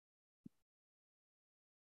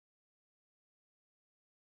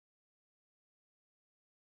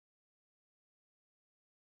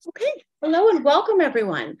Okay, hello and welcome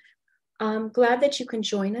everyone. I'm glad that you can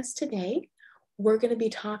join us today. We're going to be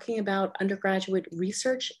talking about undergraduate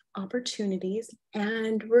research opportunities,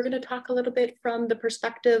 and we're going to talk a little bit from the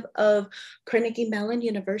perspective of Carnegie Mellon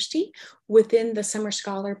University within the Summer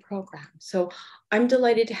Scholar Program. So I'm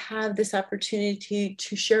delighted to have this opportunity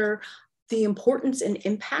to share the importance and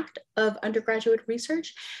impact of undergraduate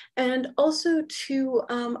research, and also to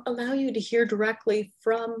allow you to hear directly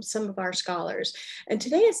from some of our scholars. And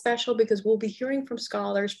today is special because we'll be hearing from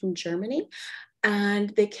scholars from Germany, and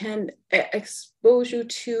they can expose you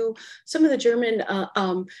to some of the German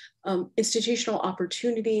institutional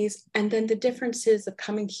opportunities, and then the differences of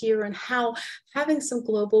coming here and how having some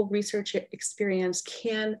global research experience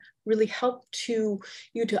can really help you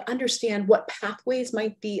to understand what pathways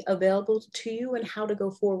might be available to you and how to go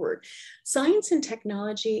forward. Science and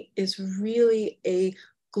technology is really a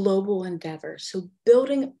global endeavor. So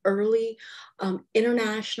building early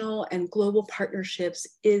international and global partnerships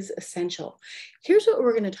is essential. Here's what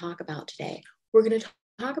we're going to talk about today. We're going to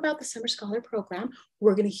talk about the Summer Scholar Program.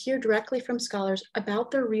 We're going to hear directly from scholars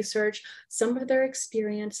about their research, some of their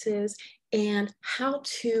experiences, and how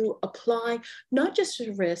to apply not just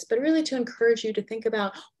to RISS, but really to encourage you to think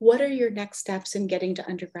about what are your next steps in getting to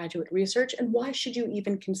undergraduate research and why should you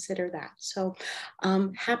even consider that. So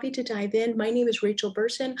happy to dive in. My name is Rachel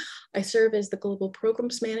Burson. I serve as the Global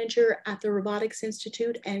Programs Manager at the Robotics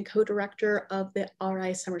Institute and co-director of the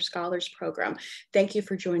RI Summer Scholars Program. Thank you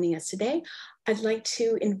for joining us today. I'd like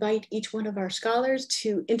to invite each one of our scholars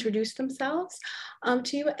to introduce themselves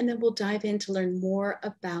to you, and then we'll dive in to learn more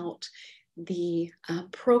about the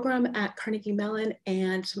program at Carnegie Mellon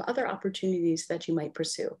and some other opportunities that you might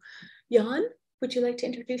pursue. Jan, would you like to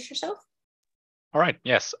introduce yourself? All right,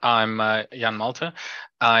 yes, I'm Jan-Malte.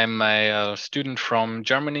 I'm a student from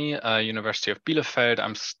Germany, University of Bielefeld.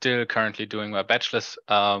 I'm still currently doing my bachelor's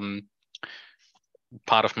part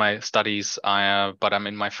of my studies, but I'm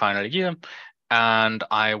in my final year. And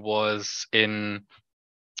I was taking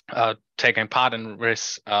part in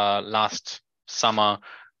RISS last summer,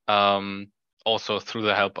 also through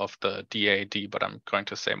the help of the DAAD, but I'm going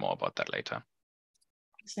to say more about that later.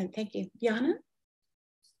 Excellent, thank you. Jana?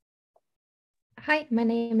 Hi, my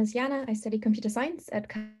name is Jana. I study computer science at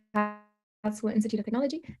Karlsruhe Institute of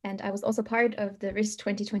Technology, and I was also part of the RISS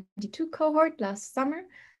 2022 cohort last summer,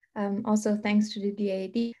 also thanks to the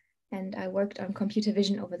DAAD, and I worked on computer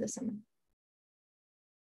vision over the summer.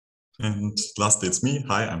 And lastly, it's me.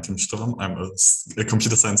 Hi, I'm Tim Sturm. I'm a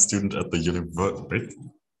computer science student at the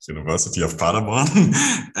University of Paderborn.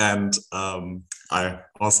 And I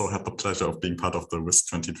also had the pleasure of being part of the RISS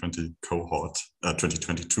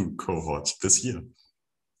 2022 cohort this year.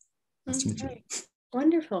 Nice to meet you.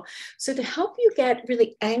 Wonderful. So to help you get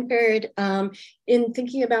really anchored in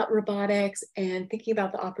thinking about robotics and thinking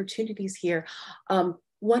about the opportunities here,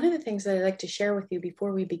 one of the things that I'd like to share with you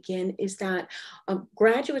before we begin is that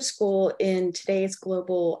graduate school in today's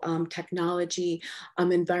global technology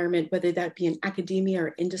environment, whether that be in academia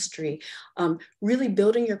or industry, really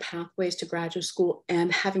building your pathways to graduate school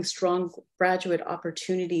and having strong graduate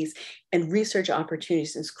opportunities and research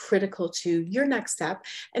opportunities is critical to your next step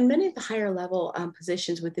and many of the higher level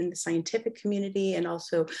positions within the scientific community and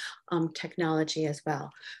also technology as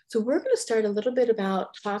well. So we're going to start a little bit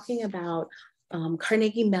about talking about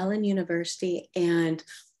Carnegie Mellon University and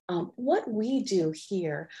what we do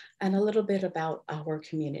here and a little bit about our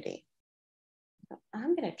community.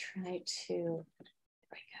 I'm going to try to, there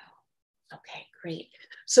we go. Okay, great.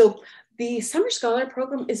 So the Summer Scholar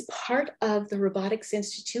Program is part of the Robotics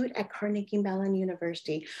Institute at Carnegie Mellon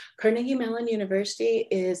University. Carnegie Mellon University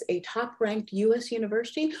is a top-ranked US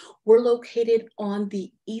university. We're located on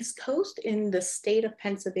the East Coast in the state of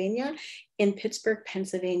Pennsylvania, in Pittsburgh,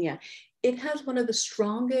 Pennsylvania. It has one of the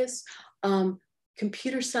strongest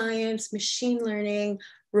computer science, machine learning,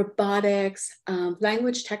 robotics,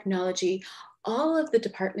 language technology. All of the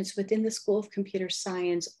departments within the School of Computer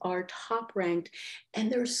Science are top ranked,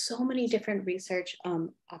 and there are so many different research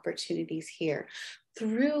opportunities here.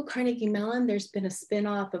 Through Carnegie Mellon, there's been a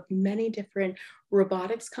spin-off of many different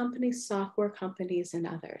robotics companies, software companies, and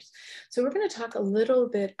others. So we're going to talk a little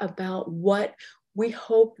bit about what we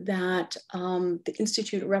hope that the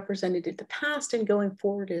Institute represented in the past and going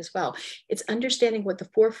forward as well. It's understanding what the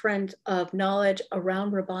forefront of knowledge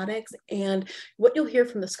around robotics, and what you'll hear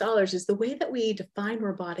from the scholars is the way that we define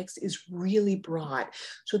robotics is really broad.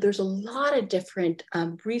 So there's a lot of different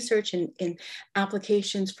research and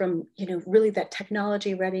applications from, really that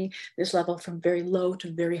technology readiness level from very low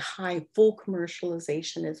to very high, full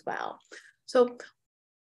commercialization as well. So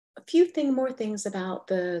a few more things about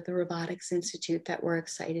the Robotics Institute that we're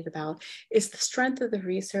excited about is the strength of the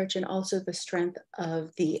research and also the strength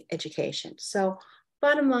of the education. So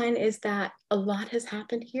bottom line is that a lot has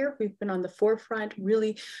happened here. We've been on the forefront,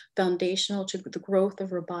 really foundational to the growth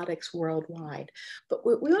of robotics worldwide. But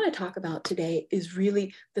what we want to talk about today is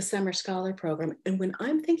really the Summer Scholar Program. And when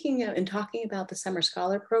I'm thinking and talking about the Summer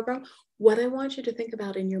Scholar Program, what I want you to think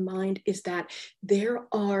about in your mind is that there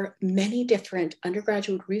are many different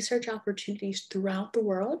undergraduate research opportunities throughout the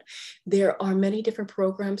world. There are many different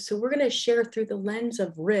programs. So we're going to share through the lens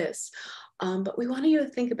of RISS, but we want you to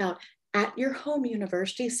think about at your home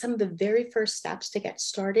university, some of the very first steps to get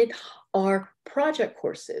started are project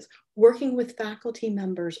courses, working with faculty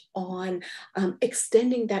members on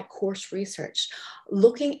extending that course research,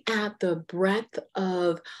 looking at the breadth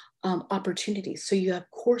of opportunities. So you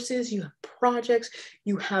have courses, you have projects,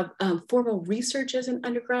 you have formal research as an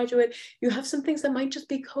undergraduate, you have some things that might just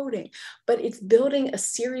be coding, but it's building a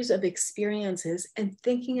series of experiences and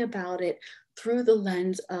thinking about it through the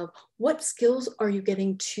lens of what skills are you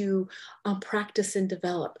getting to practice and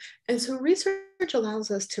develop. And so research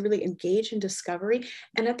allows us to really engage in discovery.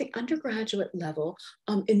 And at the undergraduate level,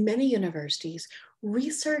 in many universities,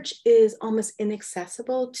 research is almost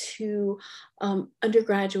inaccessible to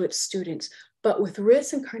undergraduate students. But with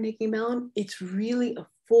RISS and Carnegie Mellon, it's really a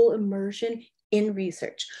full immersion in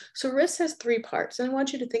research. So RISS has three parts, and I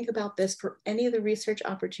want you to think about this for any of the research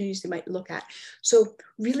opportunities you might look at. So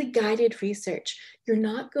really guided research. You're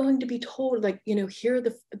not going to be told like, you know, here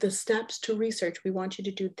are the steps to research. We want you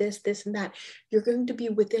to do this, this, and that. You're going to be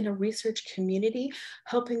within a research community,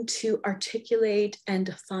 helping to articulate and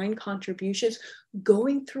define contributions,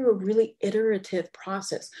 going through a really iterative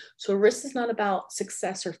process. So RISS is not about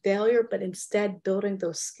success or failure, but instead building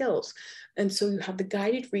those skills. And so you have the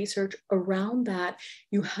guided research. Around that,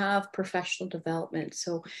 you have professional development.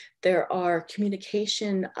 So there are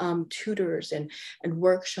communication tutors and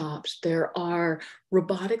workshops. There are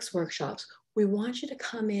robotics workshops. We want you to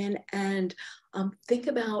come in and think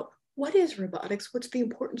about what is robotics? What's the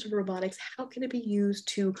importance of robotics? How can it be used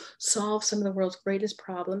to solve some of the world's greatest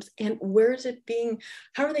problems? And where is it being,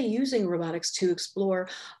 how are they using robotics to explore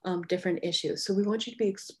different issues? So we want you to be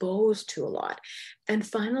exposed to a lot. And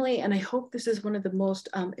finally, and I hope this is one of the most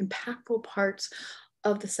impactful parts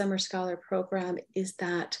of the Summer Scholar Program, is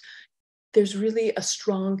that there's really a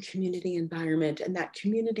strong community environment, and that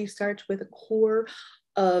community starts with a core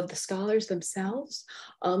of the scholars themselves.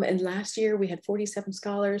 And last year we had 47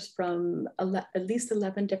 scholars from at least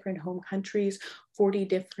 11 different home countries, 40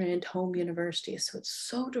 different home universities. So it's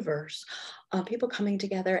so diverse. People coming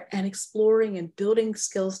together and exploring and building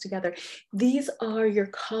skills together. These are your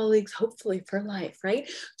colleagues, hopefully for life,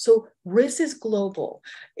 right? So RISS is global.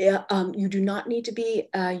 You do not need to be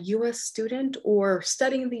a US student or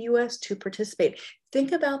studying in the US to participate.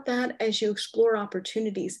 Think about that as you explore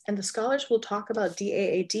opportunities. And the scholars will talk about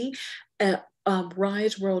DAAD,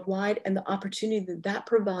 RISE worldwide, and the opportunity that that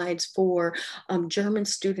provides for German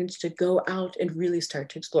students to go out and really start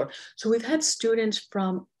to explore. So we've had students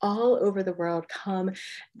from all over the world come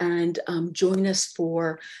and join us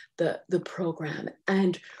for the program.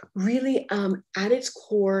 And really at its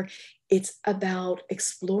core, it's about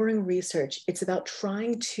exploring research. It's about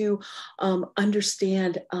trying to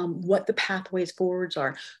understand what the pathways forwards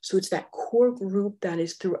are. So it's that core group that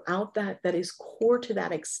is throughout that is core to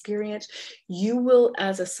that experience. You will,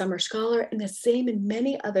 as a summer scholar, and the same in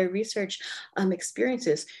many other research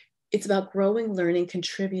experiences, it's about growing, learning,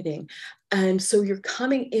 contributing. And so you're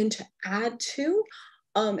coming in to add to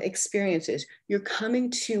experiences. You're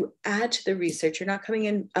coming to add to the research. You're not coming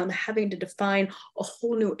in having to define a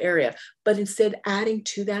whole new area, but instead adding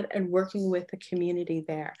to that and working with the community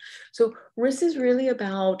there. So RISS is really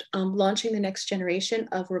about launching the next generation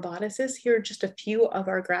of roboticists. Here are just a few of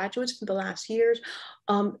our graduates for the last years.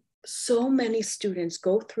 So many students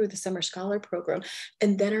go through the Summer Scholar Program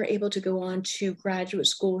and then are able to go on to graduate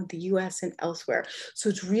school in the US and elsewhere. So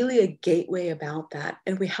it's really a gateway about that.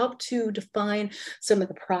 And we help to define some of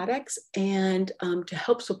the products and to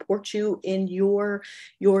help support you in your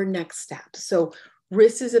next steps. So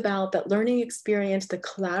RISS is about that learning experience, the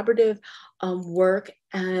collaborative work,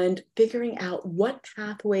 and figuring out what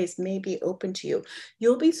pathways may be open to you.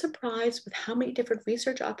 You'll be surprised with how many different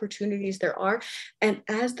research opportunities there are. And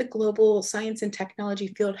as the global science and technology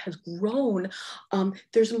field has grown,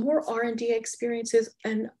 there's more R&D experiences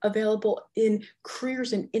and available in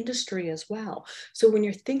careers in industry as well. So when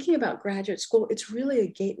you're thinking about graduate school, it's really a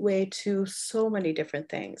gateway to so many different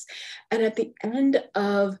things. And at the end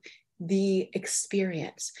of the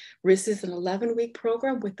experience, RISS is an 11-week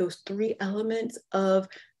program with those 3 elements of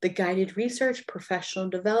the guided research, professional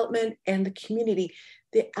development, and the community.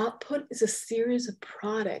 The output is a series of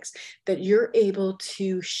products that you're able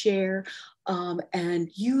to share and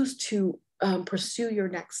use to pursue your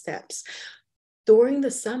next steps. During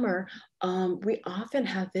the summer, we often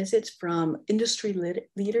have visits from industry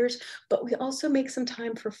leaders, but we also make some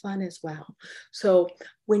time for fun as well. So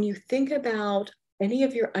when you think about any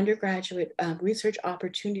of your undergraduate research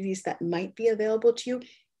opportunities that might be available to you,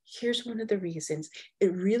 here's one of the reasons.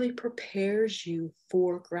 It really prepares you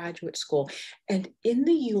for graduate school. And in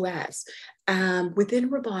the US, within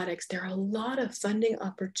robotics, there are a lot of funding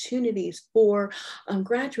opportunities for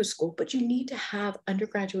graduate school, but you need to have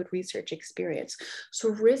undergraduate research experience. So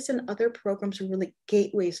RISS and other programs are really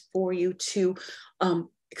gateways for you to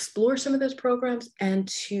explore some of those programs and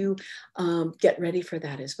to get ready for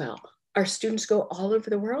that as well. Our students go all over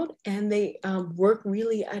the world and they work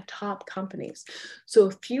really at top companies. So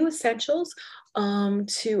a few essentials and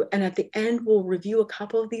at the end, we'll review a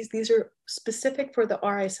couple of these. These are specific for the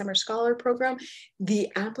RI Summer Scholar Program. The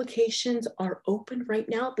applications are open right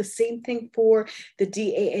now. The same thing for the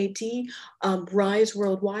DAAD, RISE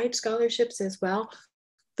Worldwide scholarships as well.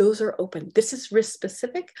 Those are open. This is RISS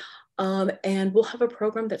specific. And we'll have a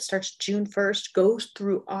program that starts June 1st, goes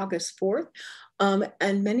through August 4th.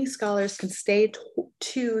 And many scholars can stay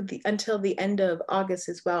until the end of August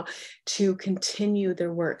as well to continue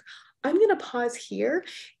their work. I'm going to pause here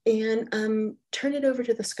and turn it over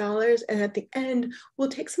to the scholars. And at the end, we'll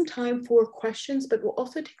take some time for questions, but we'll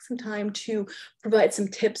also take some time to provide some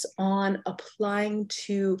tips on applying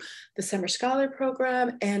to the Summer Scholar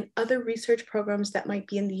Program and other research programs that might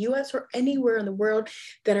be in the US or anywhere in the world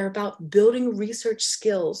that are about building research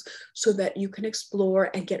skills so that you can explore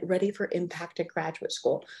and get ready for impact at graduate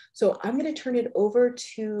school. So I'm going to turn it over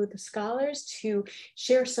to the scholars to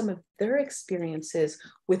share some of their experiences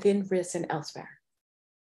within RISS and elsewhere.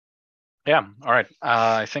 Yeah, all right.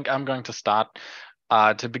 I think I'm going to start.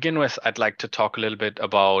 To begin with, I'd like to talk a little bit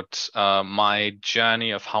about my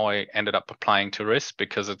journey of how I ended up applying to RISS,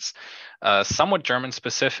 because it's somewhat German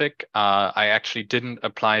specific. I actually didn't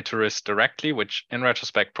apply to RISS directly, which in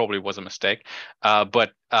retrospect probably was a mistake.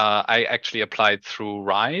 But I actually applied through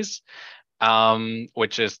RISE,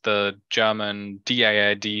 which is the German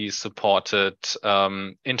DAAD supported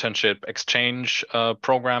internship exchange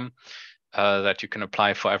program that you can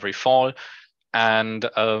apply for every fall. And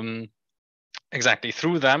exactly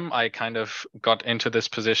through them, I kind of got into this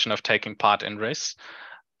position of taking part in RISS,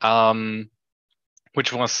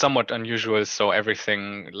 which was somewhat unusual. So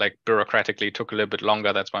everything like bureaucratically took a little bit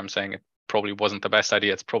longer. That's why I'm saying it probably wasn't the best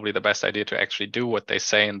idea. It's probably the best idea to actually do what they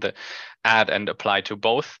say in the ad and apply to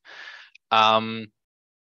both.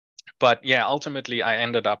 But yeah, ultimately I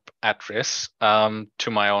ended up at RISS, to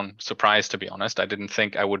my own surprise, to be honest. I didn't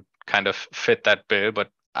think I would kind of fit that bill, but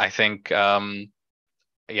I think,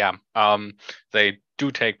 they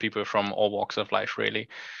do take people from all walks of life, really.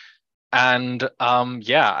 And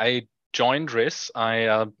I joined RISS.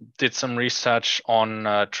 I did some research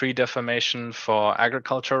on tree deformation for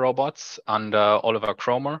agriculture robots under Oliver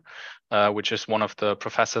Kromer, which is one of the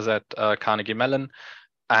professors at Carnegie Mellon,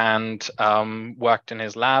 and worked in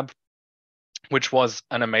his lab, which was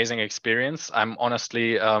an amazing experience. I'm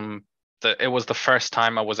honestly, it was the first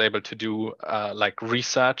time I was able to do like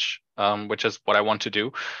research, which is what I want to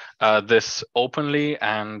do, this openly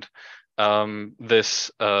and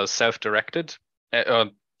this self-directed,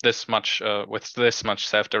 this much with this much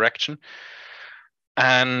self-direction.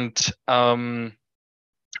 And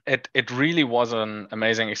it really was an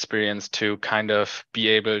amazing experience to kind of be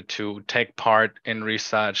able to take part in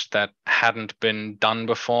research that hadn't been done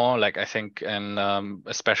before. Like I think,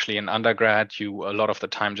 especially in undergrad, you a lot of the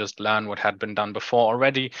time just learn what had been done before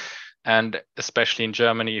already. And especially in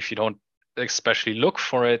Germany, if you don't especially look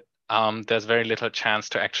for it, there's very little chance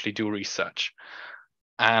to actually do research.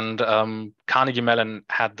 And Carnegie Mellon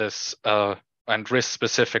had this, and RISS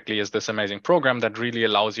specifically is this amazing program that really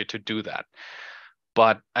allows you to do that.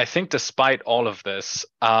 But I think despite all of this,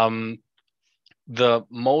 the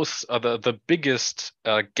biggest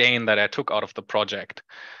gain that I took out of the project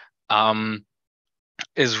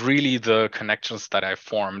is really the connections that I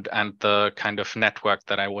formed and the kind of network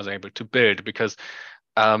that I was able to build, because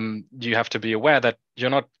you have to be aware that you're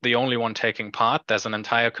not the only one taking part. There's an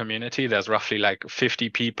entire community. There's roughly like 50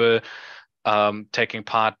 people taking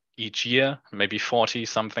part each year, maybe 40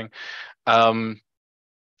 something.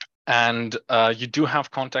 And you do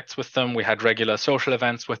have contacts with them. We had regular social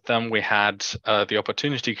events with them. We had the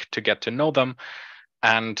opportunity to get to know them.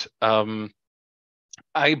 And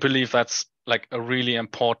I believe that's like a really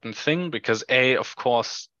important thing, because of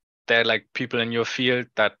course, they're like people in your field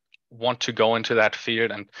that want to go into that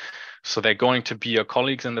field, and so they're going to be your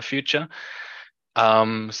colleagues in the future.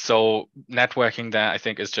 So networking there, I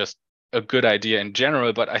think, is just a good idea in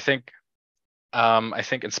general. But I think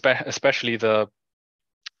especially the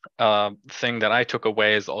thing that I took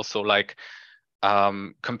away is also like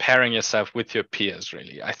comparing yourself with your peers.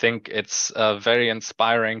 Really, I think it's very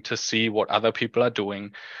inspiring to see what other people are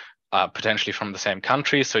doing, potentially from the same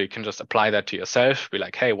country. So you can just apply that to yourself. Be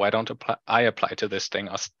like, hey, why don't I apply to this thing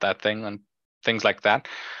or that thing, and things like that.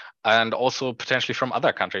 And also potentially from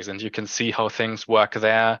other countries, and you can see how things work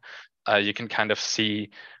there. You can kind of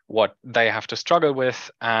see what they have to struggle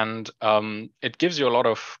with, and it gives you a lot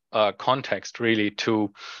of context really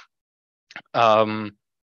to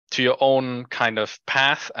your own kind of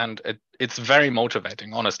path, and it's very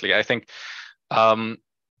motivating, honestly. I think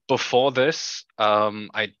before this,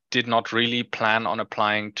 I did not really plan on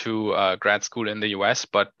applying to grad school in the US,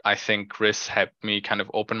 but I think RISS helped me kind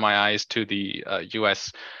of open my eyes to the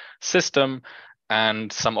US system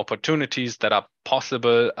and some opportunities that are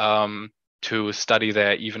possible to study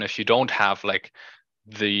there, even if you don't have like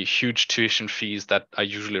the huge tuition fees that are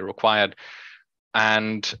usually required.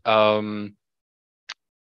 And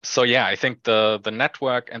so yeah, I think the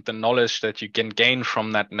network and the knowledge that you can gain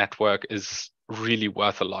from that network is really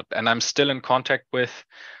worth a lot. And I'm still in contact with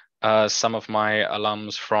some of my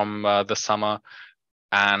alums from the summer,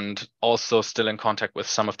 and also still in contact with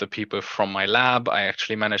some of the people from my lab. I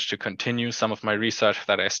actually managed to continue some of my research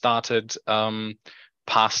that I started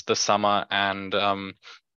past the summer, and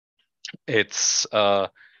it's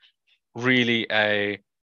really a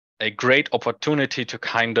great opportunity to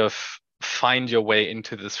kind of find your way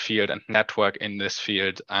into this field and network in this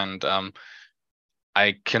field. And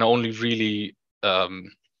I can only really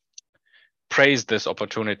praise this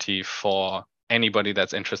opportunity for anybody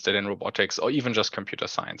that's interested in robotics or even just computer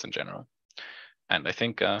science in general. And I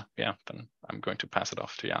think, yeah, then I'm going to pass it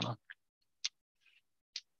off to Jana.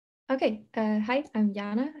 Okay, hi, I'm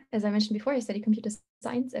Jana. As I mentioned before, I study computer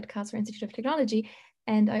science at Karlsruhe Institute of Technology,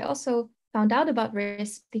 and I also found out about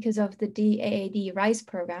RISS because of the DAAD RISE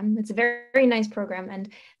program. It's a very, very nice program, and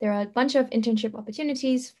there are a bunch of internship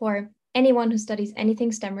opportunities for anyone who studies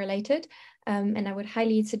anything STEM related, and I would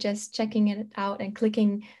highly suggest checking it out and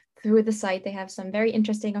clicking through the site. They have some very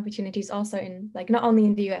interesting opportunities also in, like, not only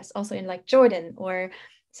in the US, also in like Jordan or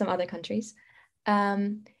some other countries.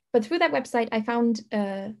 But through that website, I found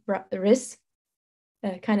RISS,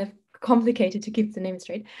 kind of complicated to keep the name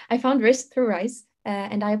straight. I found RISS through RISE,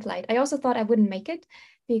 and I applied. I also thought I wouldn't make it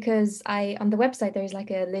because on the website, there's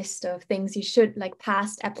like a list of things you should, like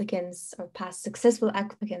past applicants or past successful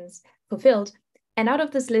applicants fulfilled. And out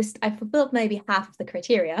of this list, I fulfilled maybe half of the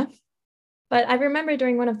criteria. But I remember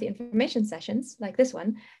during one of the information sessions, like this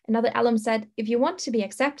one, another alum said, if you want to be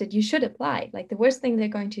accepted, you should apply. Like, the worst thing they're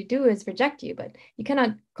going to do is reject you, but you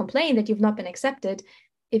cannot complain that you've not been accepted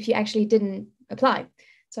if you actually didn't apply.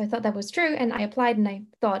 So I thought that was true, and I applied, and I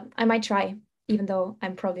thought I might try, even though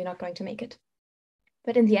I'm probably not going to make it.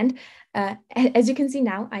 But in the end, as you can see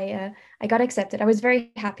now, I got accepted. I was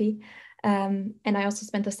very happy, and I also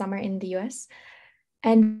spent the summer in the US.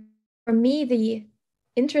 And for me, the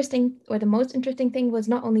most interesting thing was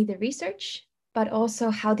not only the research, but also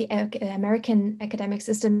how the American academic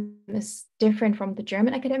system is different from the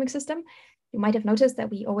German academic system. You might have noticed that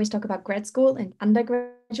we always talk about grad school and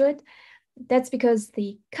undergraduate. That's because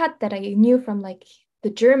the cut that I knew from like the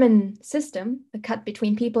German system, the cut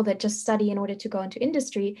between people that just study in order to go into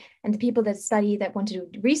industry and the people that study that want to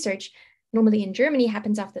do research, normally in Germany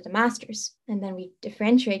happens after the master's. And then we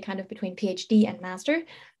differentiate kind of between PhD and master.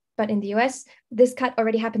 But in the US, this cut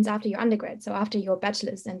already happens after your undergrad, so after your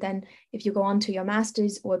bachelor's. And then if you go on to your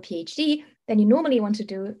master's or PhD, then you normally want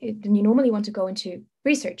to go into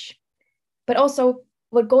research. But also,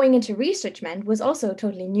 what going into research meant was also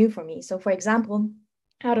totally new for me. So for example,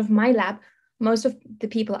 out of my lab, most of the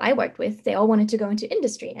people I worked with, they all wanted to go into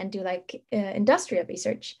industry and do like industrial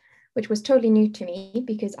research, which was totally new to me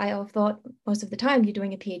because I all thought most of the time you're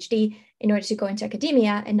doing a PhD in order to go into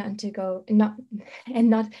academia and not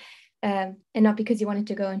because you wanted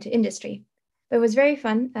to go into industry. But it was very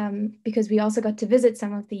fun because we also got to visit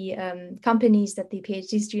some of the companies that the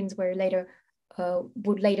PhD students would later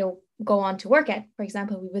go on to work at. For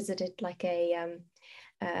example, we visited like a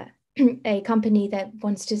company that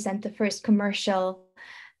wants to send the first commercial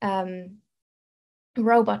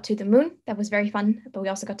robot to the moon. That was very fun. But we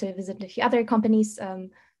also got to visit a few other companies,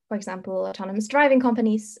 for example, autonomous driving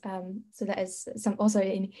companies. So that is also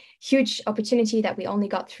a huge opportunity that we only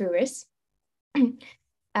got through RISS.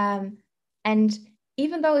 And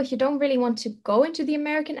even though if you don't really want to go into the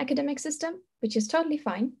American academic system, which is totally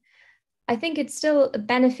fine, I think it's still a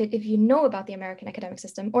benefit if you know about the American academic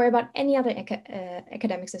system or about any other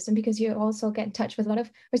academic system, because you also get in touch with a lot of,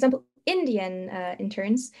 for example, Indian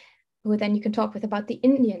interns, who then you can talk with about the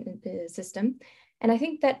Indian system. And I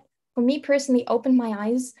think that for me personally opened my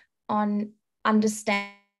eyes on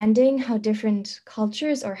understanding how different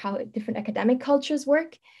cultures or how different academic cultures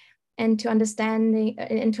work, and to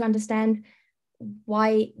understand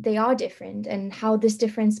why they are different and how this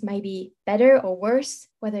difference may be better or worse,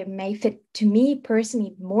 whether it may fit to me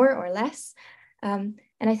personally more or less. And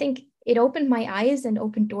I think it opened my eyes and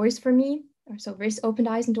opened doors for me, or so RISS opened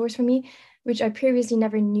eyes and doors for me, which I previously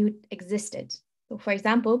never knew existed. So for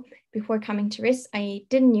example, before coming to RISS, I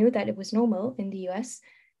didn't know that it was normal in the US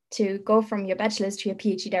to go from your bachelor's to your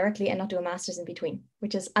PhD directly and not do a master's in between,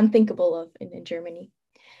 which is unthinkable of in Germany.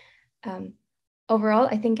 Overall,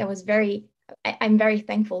 I think I'm very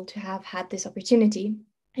thankful to have had this opportunity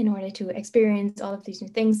in order to experience all of these new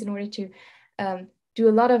things, in order to do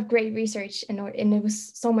a lot of great research, and it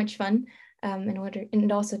was so much fun,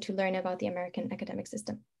 and also to learn about the American academic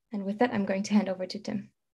system. And with that, I'm going to hand over to Tim.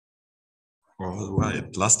 All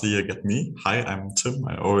right, lastly, you get me. Hi, I'm Tim.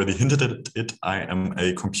 I already hinted at it. I am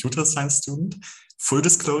a computer science student. Full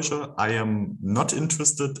disclosure, I am not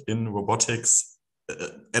interested in robotics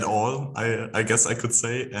at all, I guess I could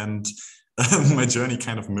say. And my journey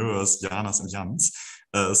kind of mirrors Jana's and Jan's.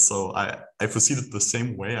 So I proceeded the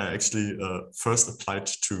same way. I actually first applied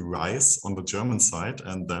to RISE on the German side,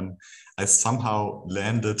 and then I somehow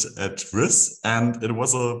landed at RISS, and it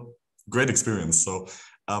was a great experience. So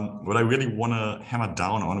what I really want to hammer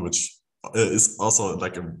down on, which is also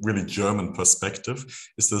like a really German perspective,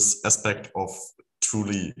 is this aspect of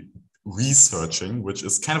truly researching, which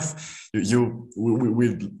is kind of,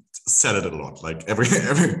 we said it a lot, like every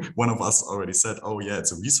one of us already said, oh yeah,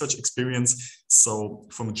 it's a research experience. So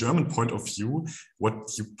from a German point of view,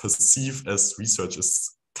 what you perceive as research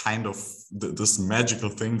is kind of this magical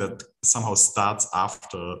thing that somehow starts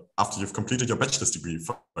after you've completed your bachelor's degree,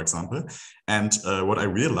 for example. And what I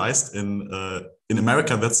realized in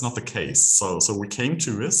America, that's not the case. So we came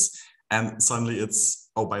to RISS, and suddenly it's,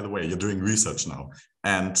 oh, by the way, you're doing research now.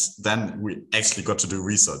 And then we actually got to do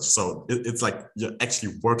research. So it's like you're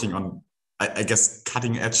actually working on, I guess,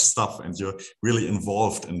 cutting edge stuff, and you're really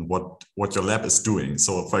involved in what your lab is doing.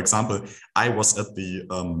 So for example, I was at the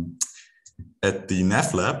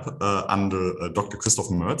NAV lab under Dr. Christoph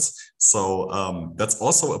Merz. So that's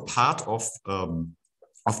also a part of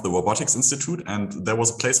the Robotics Institute. And there was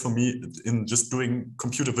a place for me in just doing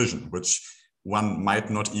computer vision, which one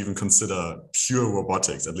might not even consider pure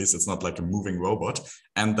robotics. At least it's not like a moving robot.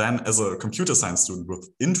 And then as a computer science student with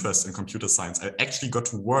interest in computer science, I actually got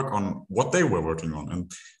to work on what they were working on.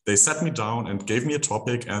 And they sat me down and gave me a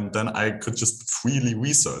topic, and then I could just freely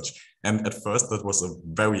research. And at first that was a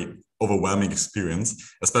very overwhelming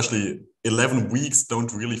experience, especially 11 weeks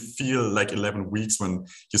don't really feel like 11 weeks when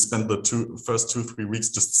you spend the first 2-3 weeks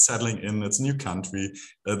just settling in. It's a new country.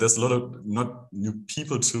 There's a lot of not new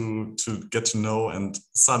people to get to know, and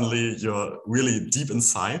suddenly you're really deep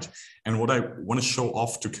inside. And what I want to show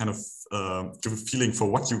off to kind of give a feeling for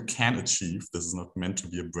what you can achieve. This is not meant to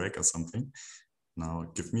be a break or something. Now,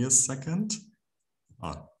 give me a second.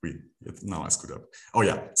 Now I screwed up. Oh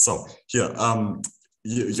yeah, so here,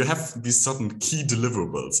 you have these certain key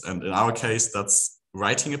deliverables, and in our case, that's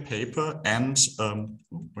writing a paper and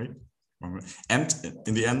and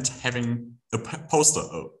in the end having a poster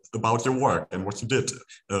about your work and what you did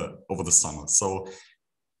over the summer. So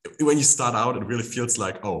when you start out, it really feels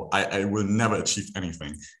like, oh, I will never achieve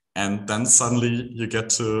anything, and then suddenly you get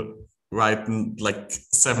to write like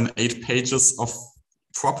 7-8 pages of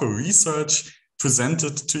proper research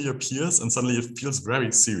presented to your peers, and suddenly it feels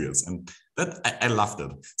very serious. And that I loved it.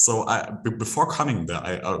 So before coming there,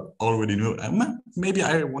 I already knew maybe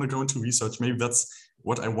I want to go into research. Maybe that's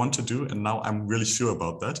what I want to do. And now I'm really sure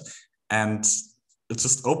about that. And it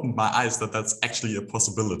just opened my eyes that that's actually a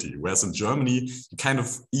possibility. Whereas in Germany, you kind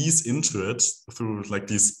of ease into it through like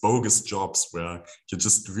these bogus jobs where you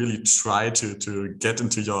just really try to get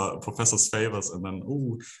into your professor's favors, and then,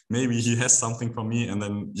 oh, maybe he has something for me. And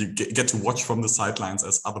then you get to watch from the sidelines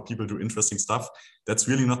as other people do interesting stuff. That's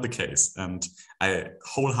really not the case. And I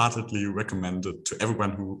wholeheartedly recommend it to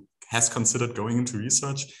everyone who has considered going into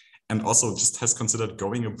research, and also just has considered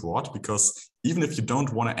going abroad, because even if you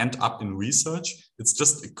don't want to end up in research, it's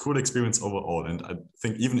just a cool experience overall. And I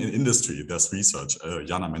think even in industry, there's research.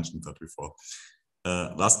 Jana mentioned that before.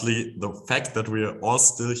 Lastly, the fact that we are all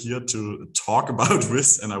still here to talk about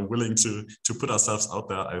RISS and are willing to put ourselves out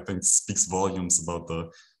there, I think speaks volumes about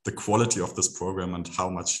the quality of this program and how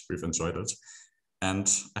much we've enjoyed it. And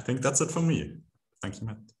I think that's it for me. Thank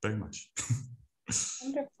you very much.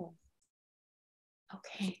 Wonderful.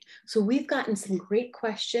 Okay, so we've gotten some great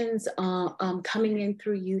questions coming in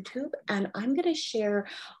through YouTube, and I'm going to share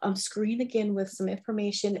screen again with some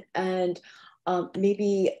information, and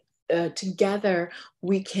maybe together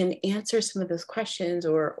we can answer some of those questions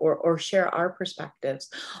or share our perspectives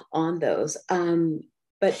on those.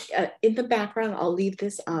 But in the background, I'll leave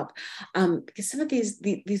this up because some of these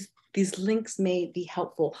links may be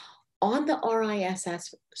helpful. On the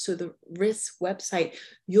RISS, so the RISS website,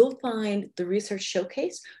 you'll find the research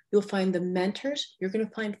showcase, you'll find the mentors, you're going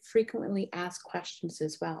to find frequently asked questions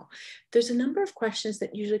as well. There's a number of questions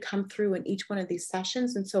that usually come through in each one of these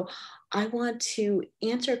sessions, and so I want to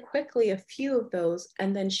answer quickly a few of those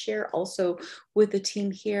and then share also with the team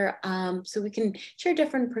here so we can share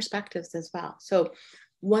different perspectives as well. So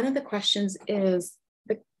one of the questions is,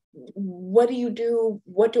 what do you do?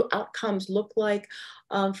 What do outcomes look like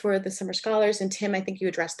for the summer scholars? And Tim, I think you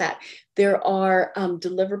addressed that. There are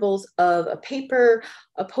deliverables of a paper,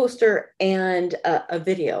 a poster, and a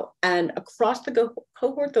video. And across the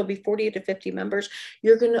cohort, there'll be 40 to 50 members.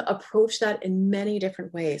 You're going to approach that in many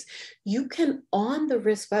different ways. You can, on the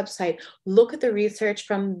RISS website, look at the research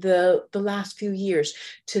from the last few years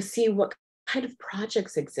to see what kind of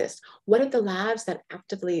projects exist. What are the labs that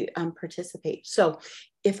actively participate? So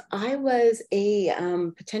if I was a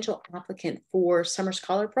potential applicant for Summer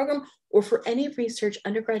Scholar Program or for any research,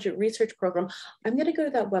 undergraduate research program, I'm going to go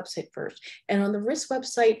to that website first. And on the RISS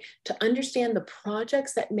website, to understand the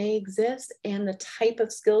projects that may exist and the type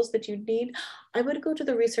of skills that you need, I would go to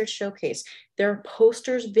the research showcase. There are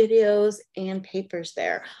posters, videos, and papers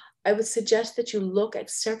there. I would suggest that you look at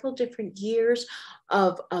several different years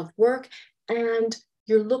of work, and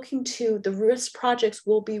you're looking to, the RISS projects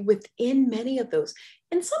will be within many of those.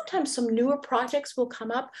 And sometimes some newer projects will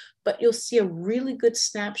come up, but you'll see a really good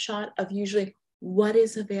snapshot of usually what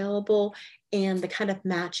is available and the kind of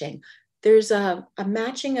matching. There's a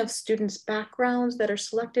matching of students' backgrounds that are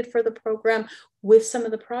selected for the program with some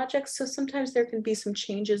of the projects. So sometimes there can be some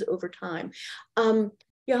changes over time.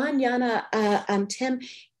 Jan, Jana, Tim,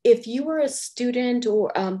 if you were a student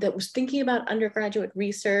or that was thinking about undergraduate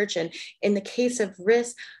research, and in the case of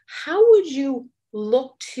RISS, how would you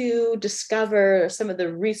look to discover some of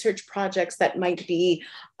the research projects that might be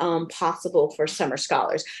possible for summer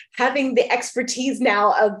scholars, having the expertise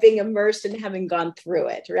now of being immersed and having gone through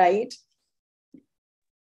it, right?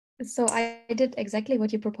 So I did exactly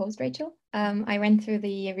what you proposed, Rachel. I went through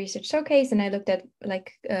the research showcase and I looked at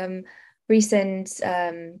recent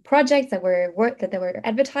projects that were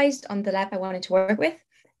advertised on the lab I wanted to work with.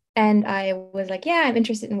 And I was like, yeah, I'm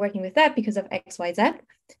interested in working with that because of X, Y, Z.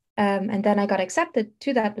 And then I got accepted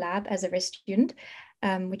to that lab as a RISS student,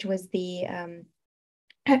 which was the,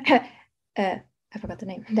 I forgot the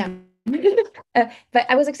name. Damn. But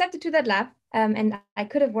I was accepted to that lab and I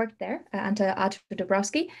could have worked there under Artur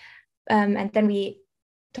Dabrowski. And then we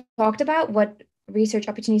talked about what research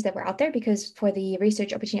opportunities that were out there, because for the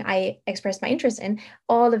research opportunity I expressed my interest in,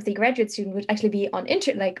 all of the graduate students would actually be on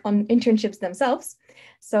internships themselves.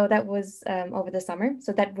 So that was over the summer.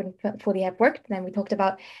 So that wouldn't fully have worked. Then we talked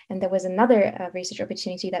about, and there was another research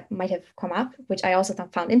opportunity that might have come up, which I also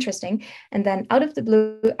found interesting. And then out of the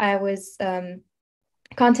blue, I was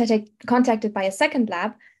contacted by a second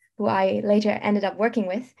lab, who I later ended up working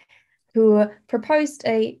with, who proposed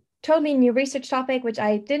a totally new research topic, which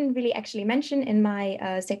I didn't really actually mention in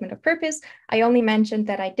my statement of purpose. I only mentioned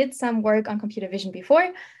that I did some work on computer vision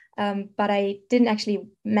before, but I didn't actually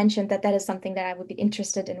mention that that is something that I would be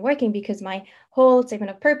interested in working, because my whole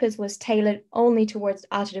statement of purpose was tailored only towards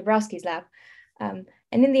Artur Dabrowski's lab. And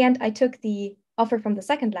in the end, I took the offer from the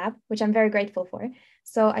second lab, which I'm very grateful for.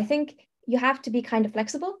 So I think you have to be kind of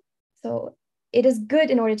flexible. So it is good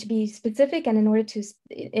in order to be specific and in order to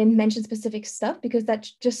mention specific stuff, because that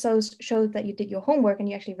just shows that you did your homework and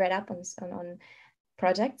you actually read up on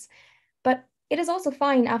projects. But it is also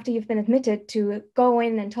fine after you've been admitted to go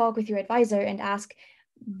in and talk with your advisor and ask,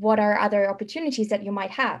 what are other opportunities that you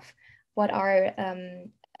might have? What are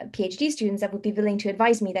PhD students that would be willing to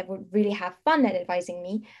advise me, that would really have fun at advising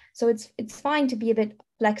me? So it's fine to be a bit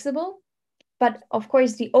flexible, but of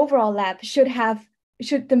course the overall lab should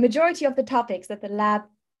the majority of the topics that the lab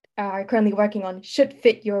are currently working on should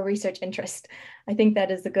fit your research interest. I think that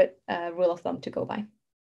is a good rule of thumb to go by.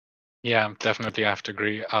 Yeah, definitely, I have to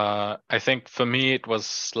agree. I think for me, it was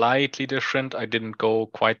slightly different. I didn't go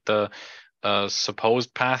quite the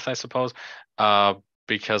supposed path, I suppose,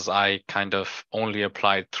 because I kind of only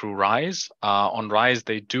applied through RISE. On RISE,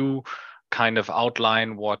 they do kind of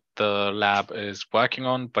outline what the lab is working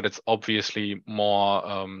on, but it's obviously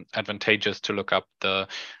more advantageous to look up the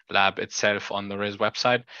lab itself on the RISS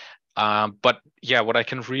website. But yeah, what I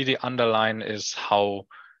can really underline is how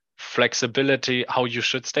you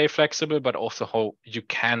should stay flexible, but also how you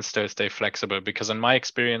can still stay flexible. Because in my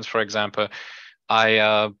experience, for example,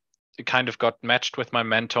 I kind of got matched with my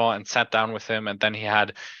mentor and sat down with him, and then he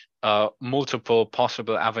had multiple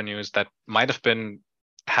possible avenues that might have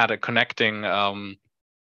had a connecting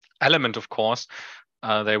element, of course.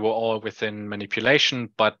 They were all within manipulation,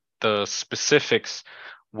 but the specifics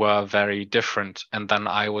were very different. And then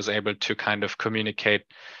I was able to kind of communicate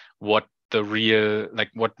what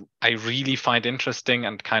I really find interesting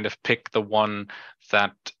and kind of pick the one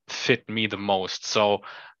that fit me the most. So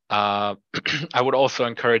I would also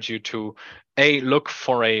encourage you to look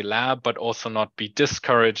for a lab, but also not be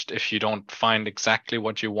discouraged if you don't find exactly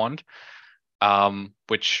what you want,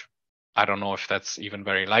 which I don't know if that's even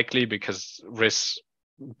very likely, because RISS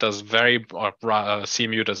does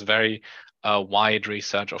CMU does very wide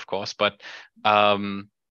research, of course, but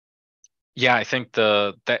yeah, I think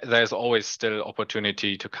there's always still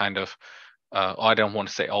opportunity to kind of, or I don't want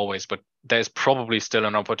to say always, but there's probably still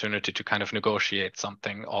an opportunity to kind of negotiate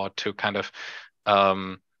something, or to kind of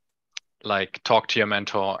like talk to your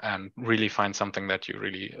mentor and really find something that you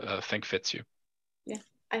really think fits you. Yeah,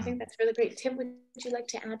 I think that's really great. Tim, would you like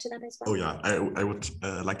to add to that as well? Oh yeah, I would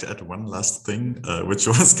like to add one last thing, which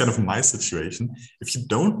was kind of my situation. If you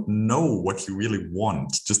don't know what you really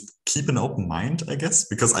want, just keep an open mind, I guess,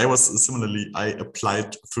 because I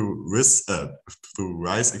applied through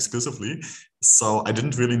RISE exclusively. So I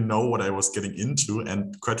didn't really know what I was getting into.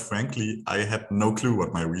 And quite frankly, I had no clue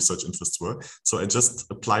what my research interests were. So I just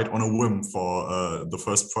applied on a whim for the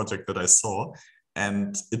first project that I saw.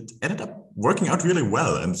 And it ended up working out really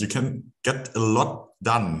well. And you can get a lot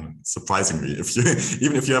done, surprisingly,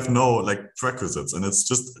 even if you have no like prerequisites. And it's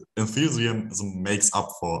just enthusiasm makes up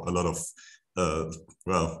for a lot of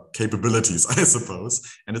capabilities, I suppose.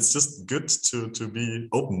 And it's just good to be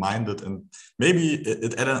open-minded, and maybe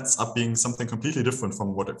it ends up being something completely different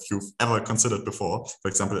from what you've ever considered before. For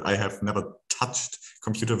example, I have never touched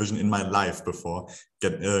computer vision in my life before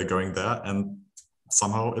going there, and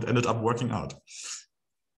somehow it ended up working out.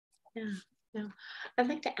 Yeah, I'd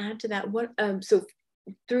like to add to that. So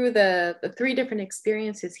through the 3 different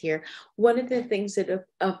experiences here, one of the things that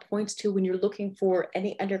points to when you're looking for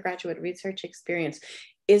any undergraduate research experience,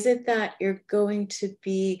 is it that you're going to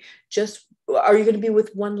be are you going to be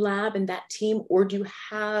with one lab in that team, or do you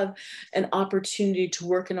have an opportunity to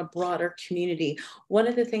work in a broader community? One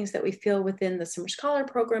of the things that we feel within the Summer Scholar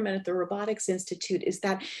Program and at the Robotics Institute is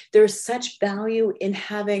that there's such value in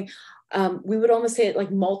having we would almost say it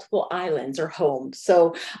like multiple islands or homes.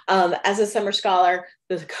 So as a summer scholar,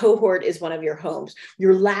 the cohort is one of your homes.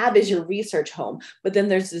 Your lab is your research home, but then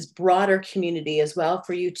there's this broader community as well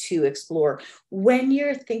for you to explore. When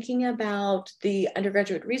you're thinking about the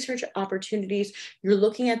undergraduate research opportunities, you're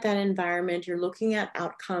looking at that environment, you're looking at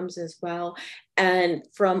outcomes as well. And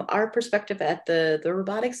from our perspective at the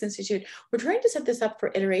Robotics Institute, we're trying to set this up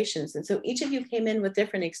for iterations. And so each of you came in with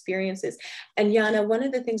different experiences. And Jana, one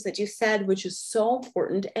of the things that you said, which is so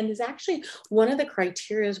important and is actually one of the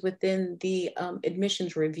criteria within the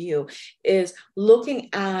admissions review, is looking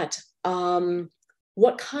at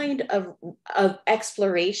what kind of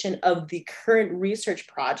exploration of the current research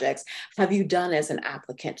projects have you done as an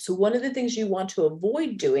applicant? So one of the things you want to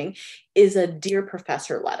avoid doing is a Dear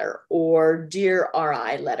Professor letter or Dear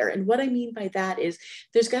RI letter. And what I mean by that is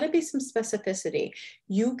there's got to be some specificity.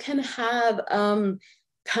 You can have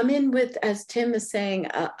come in with, as Tim is saying,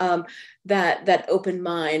 that open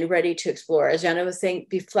mind, ready to explore. As Jana was saying,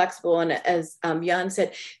 be flexible. And as Jan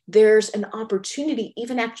said, there's an opportunity,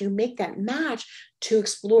 even after you make that match, to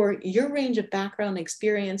explore your range of background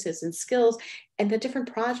experiences and skills and the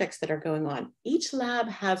different projects that are going on. Each lab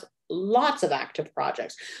has lots of active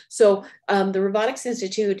projects. So the Robotics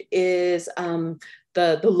Institute is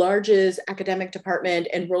the largest academic department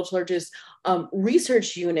and world's largest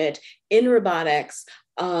research unit in robotics,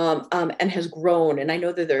 and has grown. And I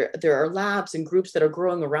know that there are labs and groups that are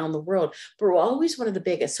growing around the world, but we're always one of the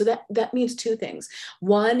biggest. So that means 2 things.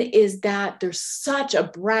 One is that there's such a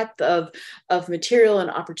breadth of material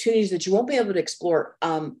and opportunities that you won't be able to explore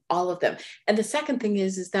all of them. And the second thing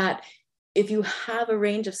is that if you have a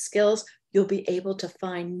range of skills, you'll be able to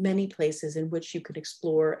find many places in which you could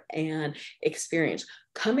explore and experience.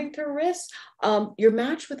 Coming through RISS, you're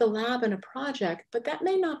matched with a lab and a project, but that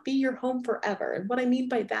may not be your home forever. And what I mean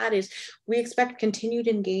by that is we expect continued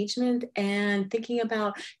engagement and thinking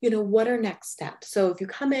about, what are next steps? So if you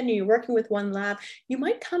come in and you're working with one lab, you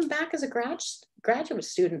might come back as a graduate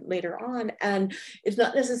student later on. And it's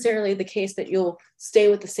not necessarily the case that you'll stay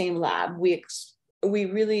with the same lab. We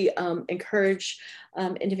really encourage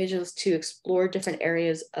individuals to explore different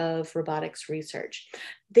areas of robotics research.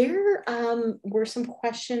 There were some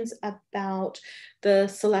questions about the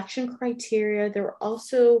selection criteria. There were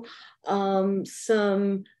also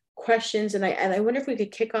some questions, and I wonder if we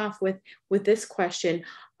could kick off with this question.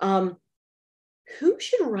 Who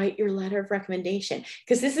should write your letter of recommendation?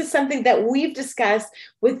 Because this is something that we've discussed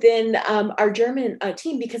within our German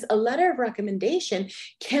team, because a letter of recommendation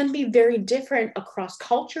can be very different across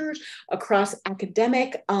cultures, across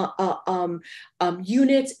academic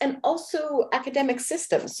units, and also academic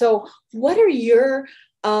systems. So what are your,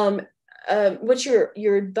 what's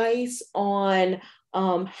your advice on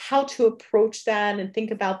how to approach that and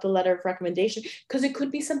think about the letter of recommendation, because it could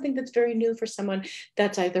be something that's very new for someone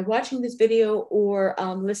that's either watching this video or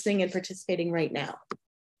listening and participating right now.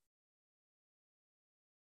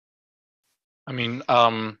 I mean,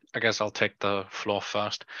 I guess I'll take the floor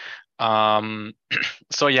first.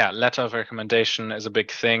 So yeah, letter of recommendation is a big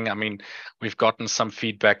thing. I mean, we've gotten some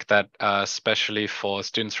feedback that especially for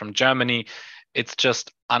students from Germany, it's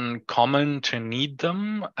just uncommon to need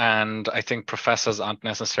them. And I think professors aren't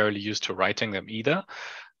necessarily used to writing them either.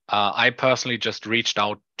 I personally just reached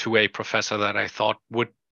out to a professor that I thought would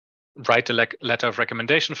write a letter of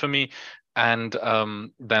recommendation for me. And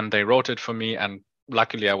then they wrote it for me. And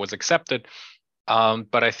luckily I was accepted.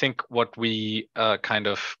 But I think what we kind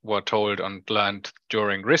of were told and learned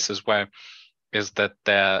during RISS as well is that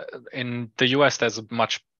in the US, there's a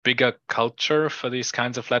much bigger culture for these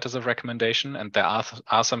kinds of letters of recommendation, and there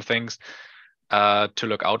are some things to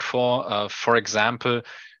look out for. For example,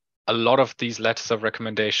 a lot of these letters of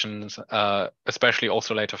recommendations, especially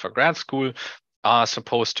also later for grad school, are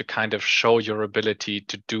supposed to kind of show your ability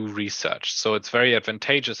to do research. So it's very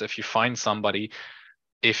advantageous if you find somebody,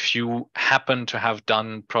 if you happen to have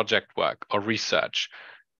done project work or research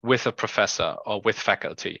with a professor or with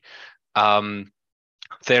faculty.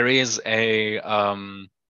 There is a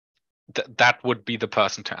that would be the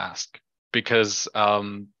person to ask, because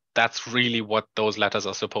that's really what those letters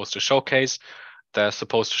are supposed to showcase. They're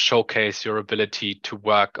supposed to showcase your ability to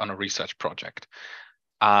work on a research project.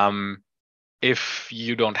 If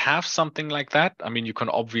you don't have something like that, I mean, you can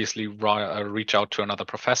obviously reach out to another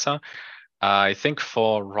professor. I think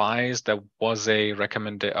for RISE, there was a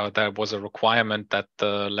requirement that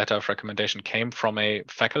the letter of recommendation came from a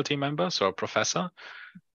faculty member, so a professor.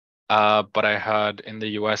 But I heard in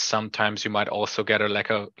the US, sometimes you might also get a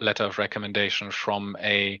letter of recommendation from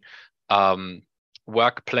a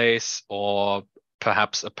workplace, or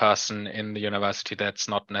perhaps a person in the university that's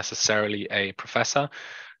not necessarily a professor,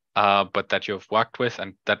 but that you've worked with.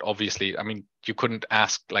 And that obviously, I mean, you couldn't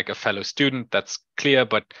ask like a fellow student, that's clear,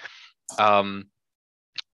 but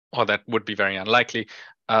or that would be very unlikely.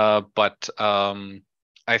 But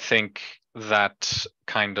I think that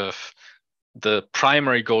kind of the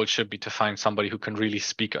primary goal should be to find somebody who can really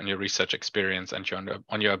speak on your research experience and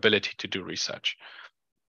on your ability to do research.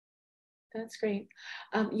 That's great.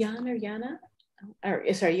 Jan or Jana,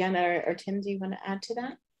 Jana or Tim, do you want to add to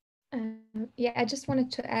that? Yeah, I just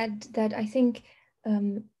wanted to add that I think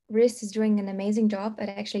RISS is doing an amazing job at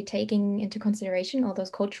actually taking into consideration all those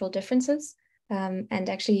cultural differences, and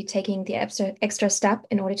actually taking the extra step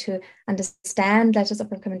in order to understand letters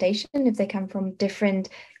of recommendation if they come from different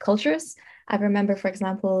cultures. I remember, for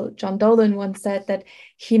example, John Dolan once said that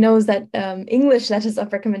he knows that English letters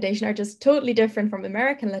of recommendation are just totally different from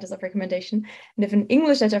American letters of recommendation. And if an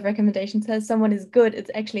English letter of recommendation says someone is good,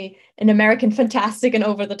 it's actually an American fantastic and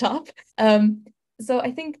over the top. So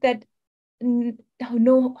I think that it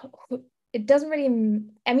doesn't really,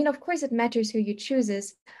 I mean, of course it matters who you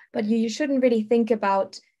choose, but you shouldn't really think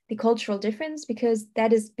about the cultural difference, because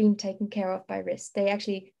that is being taken care of by RISS. They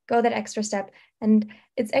actually go that extra step, and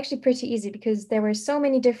it's actually pretty easy because there were so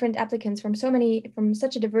many different applicants from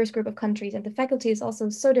such a diverse group of countries, and the faculty is also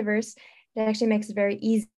so diverse that actually makes it very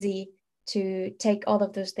easy to take all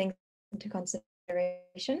of those things into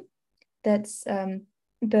consideration. That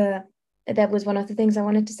was one of the things I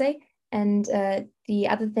wanted to say. And the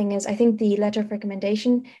other thing is, I think the letter of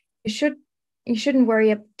recommendation, you shouldn't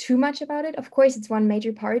worry too much about it. Of course, it's one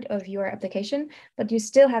major part of your application, but you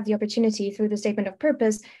still have the opportunity through the statement of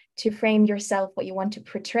purpose to frame yourself, what you want to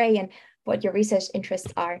portray and what your research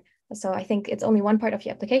interests are. So I think it's only one part of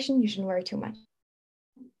your application. You shouldn't worry too much.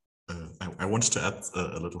 I wanted to add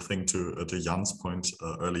a little thing to Jan's point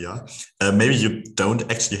earlier. Maybe you don't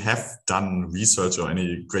actually have done research or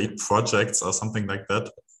any great projects or something like that.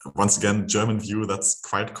 Once again, German view, that's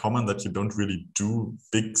quite common that you don't really do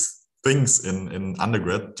big things in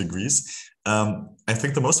undergrad degrees. I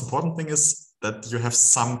think the most important thing is that you have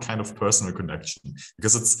some kind of personal connection,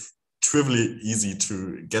 because it's trivially easy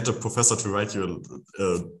to get a professor to write you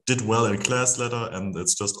did well in class letter, and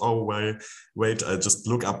it's just, oh wait, I just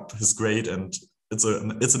look up his grade and it's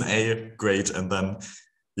an A grade, and then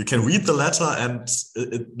you can read the letter and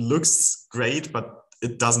it looks great, but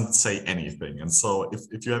it doesn't say anything. And so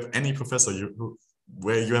if you have any professor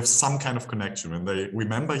where you have some kind of connection, when they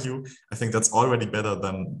remember you, I think that's already better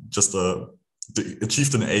than just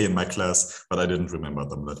achieved an A in my class, but I didn't remember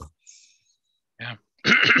them later. Yeah.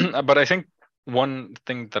 But I think one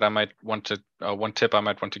thing that I might want to, one tip I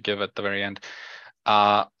might want to give at the very end,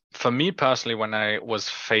 for me personally, when I was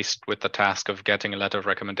faced with the task of getting a letter of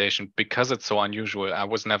recommendation, because it's so unusual, I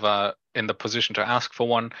was never in the position to ask for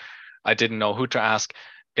one. I didn't know who to ask.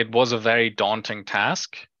 It was a very daunting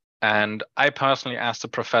task. And I personally asked a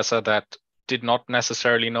professor that did not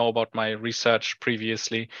necessarily know about my research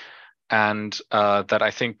previously, and that I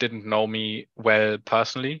think didn't know me well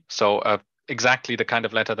personally. So exactly the kind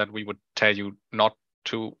of letter that we would tell you not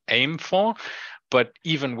to aim for. But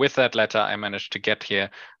even with that letter, I managed to get here.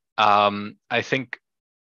 I think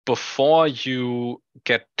before you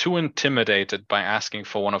get too intimidated by asking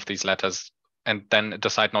for one of these letters and then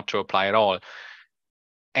decide not to apply at all,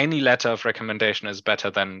 any letter of recommendation is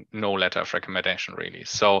better than no letter of recommendation, really.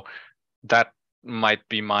 So that might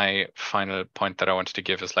be my final point that I wanted to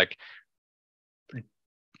give, is like,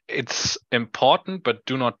 it's important, but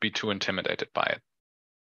do not be too intimidated by it.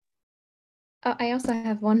 I also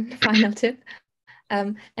have one final tip,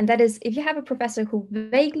 and that is, if you have a professor who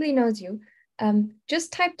vaguely knows you,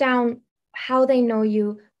 just type down how they know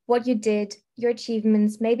you, what you did, your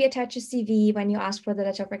achievements, maybe attach a CV when you ask for the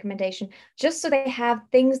letter of recommendation, just so they have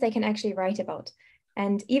things they can actually write about.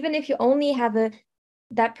 And even if you only have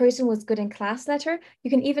that person was good in class letter,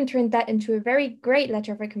 you can even turn that into a very great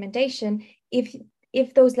letter of recommendation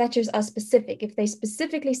if those letters are specific, if they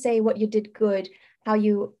specifically say what you did good, how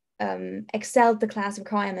you excelled the class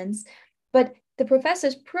requirements. But the professor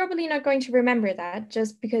is probably not going to remember that,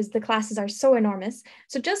 just because the classes are so enormous.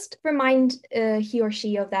 So just remind he or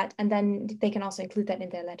she of that, and then they can also include that in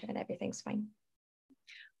their letter, and everything's fine.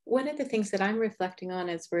 One of the things that I'm reflecting on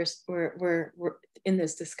as we're in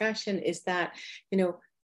this discussion is that, you know,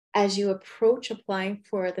 as you approach applying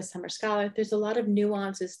for the summer scholar, there's a lot of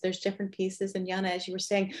nuances, there's different pieces. And Jana, as you were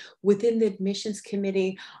saying, within the admissions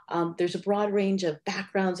committee, there's a broad range of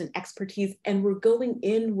backgrounds and expertise. And we're going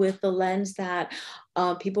in with the lens that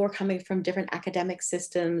people are coming from different academic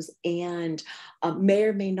systems and may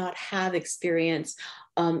or may not have experience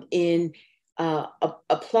in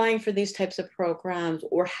applying for these types of programs,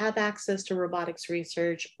 or have access to robotics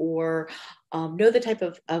research, or know the type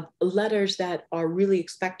of letters that are really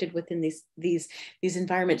expected within these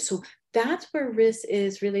environments. So that's where RISS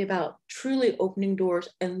is really about, truly opening doors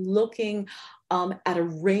and looking at a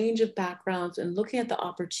range of backgrounds and looking at the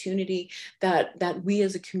opportunity that we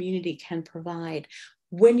as a community can provide.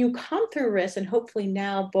 When you come through RISS, and hopefully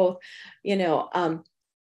now both, you know,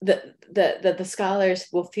 the scholars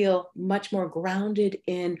will feel much more grounded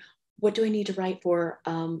in, what do I need to write for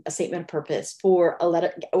a statement of purpose, for a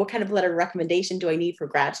letter, what kind of letter of recommendation do I need for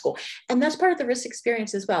grad school? And that's part of the RISS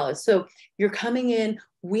experience as well. So you're coming in,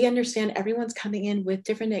 we understand everyone's coming in with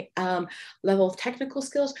different level of technical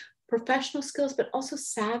skills, professional skills, but also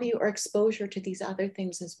savvy or exposure to these other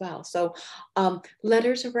things as well. So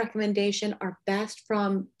letters of recommendation are best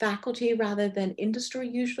from faculty rather than industry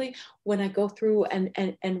usually when I go through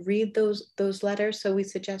and read those letters. So we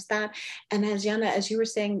suggest that. And as Jana, as you were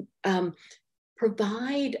saying,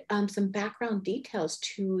 provide some background details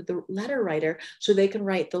to the letter writer so they can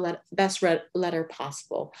write the best letter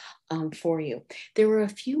possible for you. There were a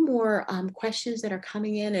few more questions that are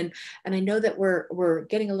coming in, and I know that we're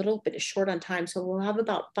getting a little bit short on time, so we'll have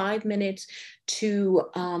about 5 minutes to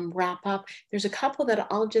wrap up. There's a couple that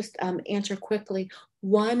I'll just answer quickly.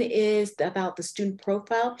 One is about the student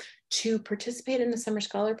profile. To participate in the Summer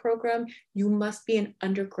Scholar Program, you must be an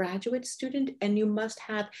undergraduate student, and you must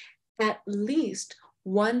have at least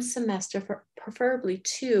one semester, preferably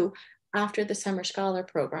 2, after the Summer Scholar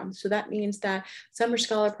Program. So that means that Summer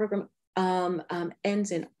Scholar Program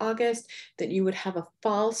ends in August, that you would have a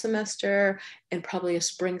fall semester and probably a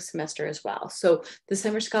spring semester as well. So the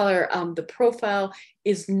Summer Scholar, the profile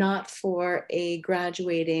is not for a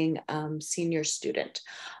graduating senior student.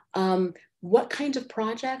 What kinds of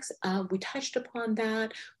projects? We touched upon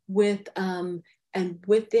that with and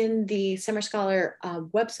within the Summer Scholar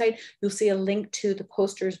website, you'll see a link to the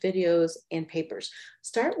posters, videos, and papers.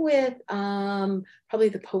 Start with probably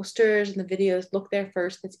the posters and the videos. Look there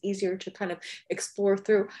first. It's easier to kind of explore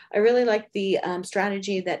through. I really like the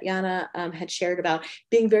strategy that Jana had shared about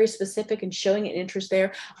being very specific and showing an interest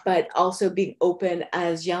there, but also being open,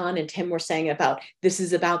 as Jan and Tim were saying, about this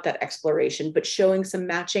is about that exploration, but showing some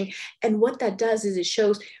matching. And what that does is it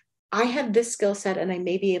shows I have this skill set and I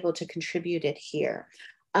may be able to contribute it here.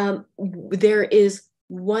 There is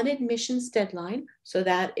one admissions deadline, so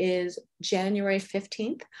that is January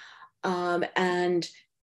 15th. And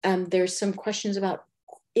there's some questions about,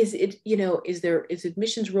 is it, is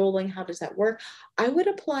admissions rolling? How does that work? I would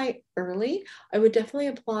apply early. I would definitely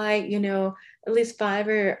apply, at least 5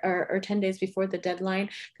 or 10 days before the deadline,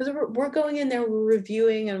 because we're going in there, we're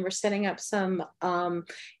reviewing and we're setting up some of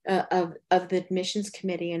the admissions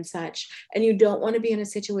committee and such. And you don't want to be in a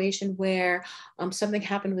situation where something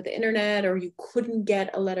happened with the internet or you couldn't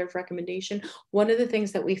get a letter of recommendation. One of the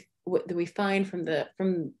things that we find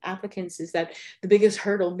from applicants is that the biggest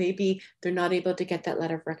hurdle may be they're not able to get that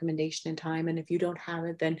letter of recommendation in time. And if you don't have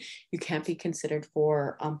it, then you can't be considered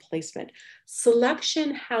for placement.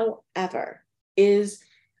 Selection, however, is,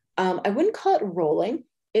 I wouldn't call it rolling.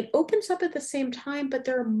 It opens up at the same time, but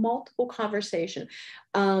there are multiple conversations.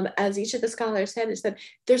 As each of the scholars said, is that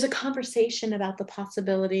there's a conversation about the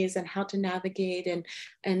possibilities and how to navigate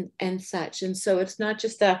and such. And so it's not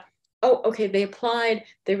just oh, okay, they applied,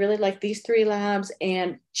 they really like these 3 labs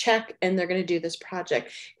and check, and they're going to do this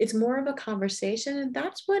project. It's more of a conversation, and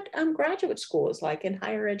that's what graduate school is like in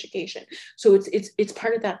higher education. So it's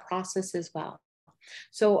part of that process as well.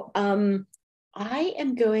 So I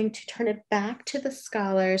am going to turn it back to the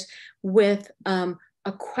scholars with a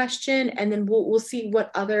question, and then we'll see what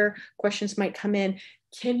other questions might come in.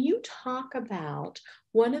 Can you talk about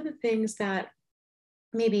one of the things that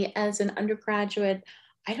maybe as an undergraduate,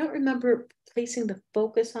 I don't remember placing the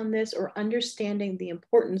focus on this or understanding the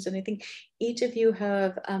importance. And I think each of you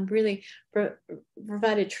have really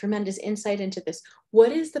provided tremendous insight into this.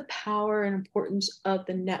 What is the power and importance of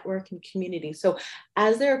the network and community? So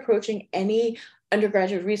as they're approaching any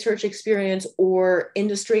undergraduate research experience or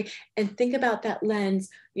industry, and think about that lens,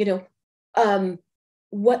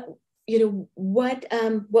 what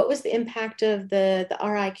was the impact of the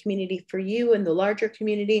RI community for you and the larger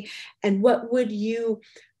community? And what would you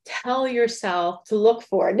tell yourself to look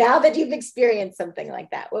for now that you've experienced something like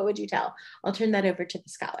that? What would you tell? I'll turn that over to the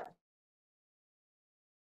scholar.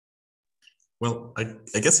 Well,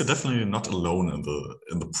 I guess you're definitely not alone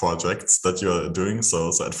in the projects that you're doing.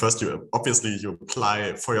 So at first you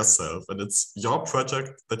apply for yourself, and it's your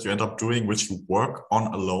project that you end up doing, which you work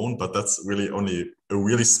on alone, but that's really only a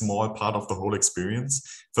really small part of the whole experience.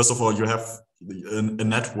 First of all, you have a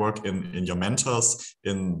network in your mentors,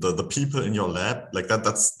 in the people in your lab, like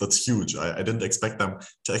that's huge. I didn't expect them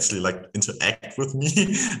to actually like interact with me.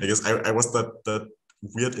 I guess I was that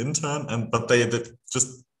weird intern, but they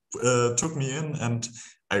just took me in, and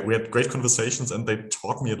we had great conversations, and they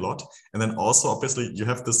taught me a lot. And then also, obviously, you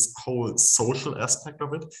have this whole social aspect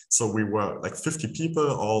of it. So we were like 50 people,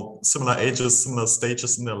 all similar ages, similar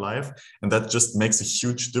stages in their life. And that just makes a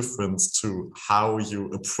huge difference to how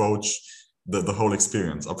you approach the whole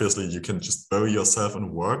experience. Obviously, you can just bury yourself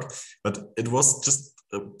in work, but it was just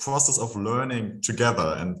a process of learning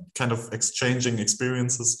together and kind of exchanging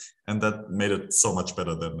experiences. And that made it so much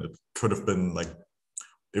better than it could have been like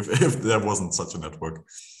if there wasn't such a network.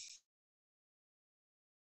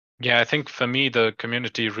 Yeah, I think for me, the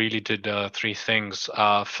community really did 3 things.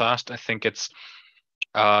 First, I think it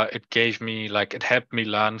gave me, it helped me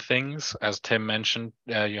learn things. As Tim mentioned,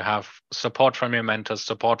 you have support from your mentors,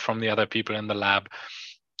 support from the other people in the lab.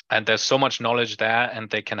 And there's so much knowledge there, and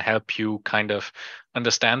they can help you kind of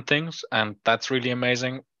understand things. And that's really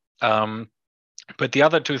amazing. But the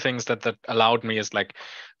other 2 things that allowed me is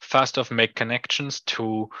first off, make connections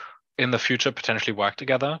to in the future potentially work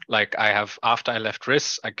together. After I left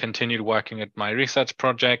RISS, I continued working at my research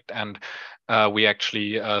project, and we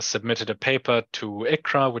actually submitted a paper to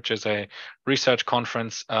ICRA, which is a research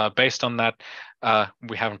conference based on that.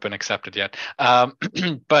 We haven't been accepted yet,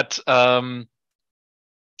 but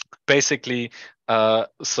basically,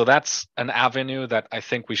 so that's an avenue that I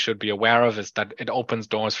think we should be aware of, is that it opens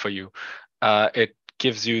doors for you. It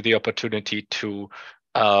gives you the opportunity to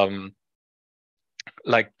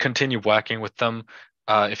like continue working with them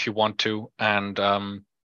if you want to, and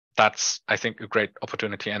that's, I think, a great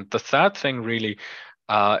opportunity. And the third thing really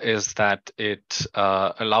is that it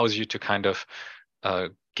allows you to kind of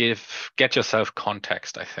get yourself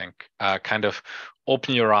context, I think, kind of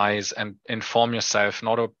open your eyes and inform yourself,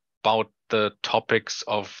 not about the topics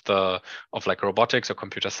of like robotics or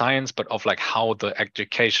computer science, but of like how the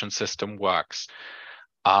education system works.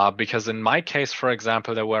 Because in my case, for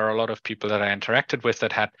example, there were a lot of people that I interacted with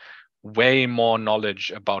that had way more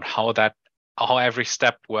knowledge about how every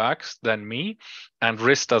step works than me. And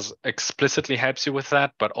RISS does explicitly helps you with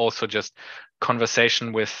that, but also just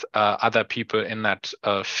conversation with other people in that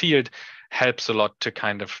field helps a lot to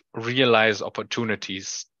kind of realize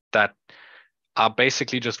opportunities that are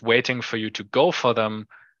basically just waiting for you to go for them,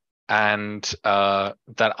 and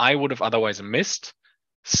that I would have otherwise missed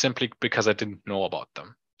simply because I didn't know about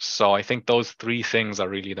them. So I think those three things are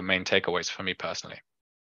really the main takeaways for me personally.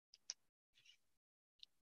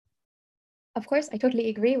 Of course, I totally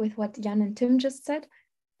agree with what Jan and Tim just said,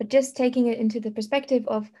 but just taking it into the perspective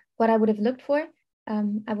of what I would have looked for,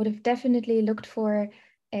 I would have definitely looked for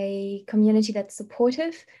a community that's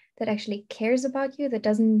supportive, that actually cares about you, that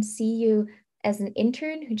doesn't see you as an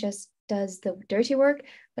intern who just does the dirty work,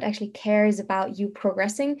 but actually cares about you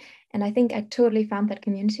progressing. And I think I totally found that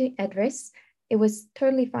community at RISS. It was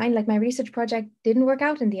totally fine. Like my research project didn't work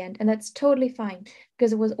out in the end, and that's totally fine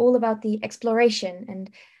because it was all about the exploration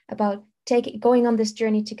and about going on this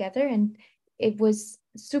journey together. And it was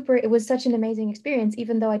such an amazing experience,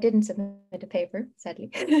 even though I didn't submit a paper,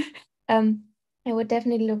 sadly. I would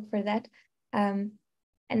definitely look for that. And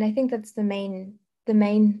I think that's the main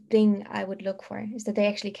thing I would look for, is that they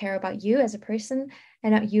actually care about you as a person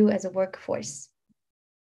and not you as a workforce.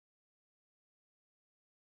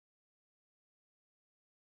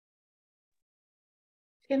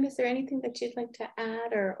 Tim, is there anything that you'd like to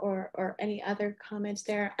add or any other comments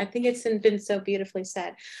there? I think it's been so beautifully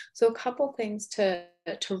said. So a couple things to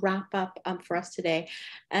wrap up for us today.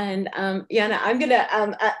 And Jana, I'm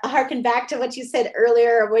gonna harken back to what you said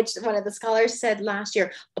earlier, which one of the scholars said last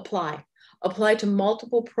year: apply to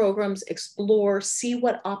multiple programs, explore, see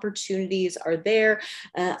what opportunities are there.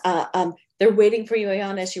 They're waiting for you,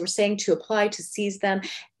 Jana, as you were saying, to apply, to seize them.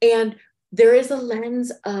 And there is a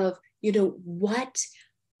lens of, you know, what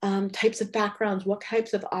types of backgrounds, what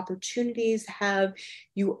types of opportunities have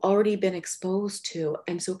you already been exposed to?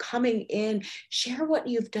 And so coming in, share what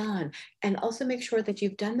you've done, and also make sure that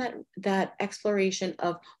you've done that exploration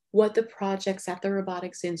of what the projects at the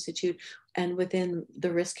Robotics Institute and within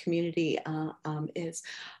the RISS community is.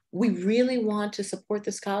 We really want to support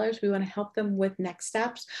the scholars. We want to help them with next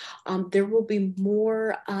steps. There will be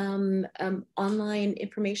more online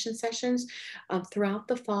information sessions throughout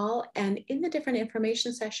the fall. And in the different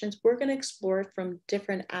information sessions, we're going to explore it from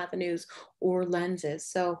different avenues or lenses.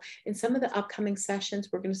 So in some of the upcoming sessions,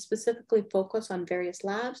 we're going to specifically focus on various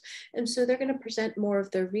labs. And so they're going to present more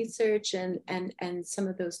of their research and some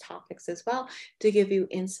of those topics as well to give you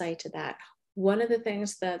insight to that. One of the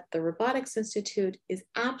things that the Robotics Institute is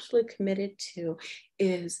absolutely committed to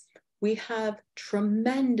is we have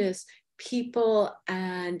tremendous people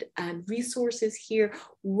and resources here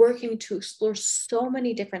working to explore so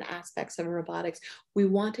many different aspects of robotics. We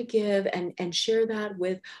want to give and share that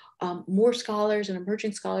with more scholars and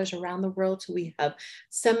emerging scholars around the world. So we have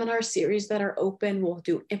seminar series that are open. We'll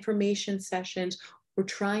do information sessions. We're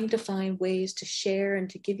trying to find ways to share and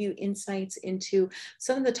to give you insights into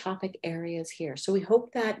some of the topic areas here. So we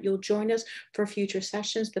hope that you'll join us for future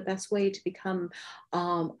sessions. The best way to become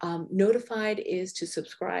notified is to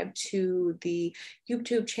subscribe to the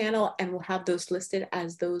YouTube channel, and we'll have those listed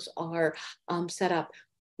as those are set up.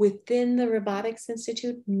 Within the Robotics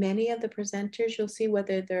Institute, many of the presenters, you'll see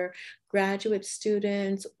whether they're graduate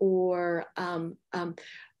students or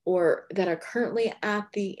that are currently at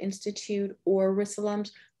the Institute or RISS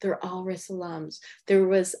alums, they're all RISS alums. There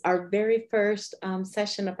was our very first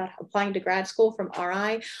session about applying to grad school from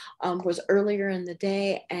RI was earlier in the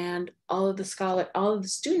day, and all of the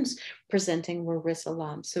students presenting were RISS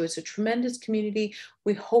alums. So it's a tremendous community.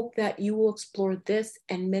 We hope that you will explore this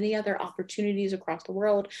and many other opportunities across the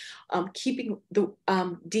world, keeping the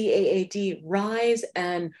DAAD RISE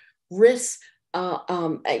and RISS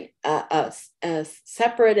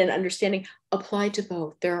separate and understanding. Apply to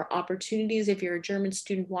both. There are opportunities. If you're a German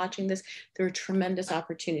student watching this, there are tremendous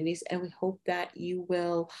opportunities, and we hope that you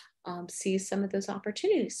will see some of those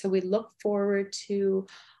opportunities. So we look forward to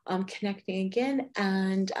connecting again,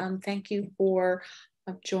 and thank you for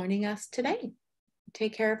joining us today.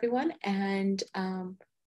 Take care, everyone, and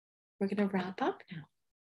we're going to wrap up now.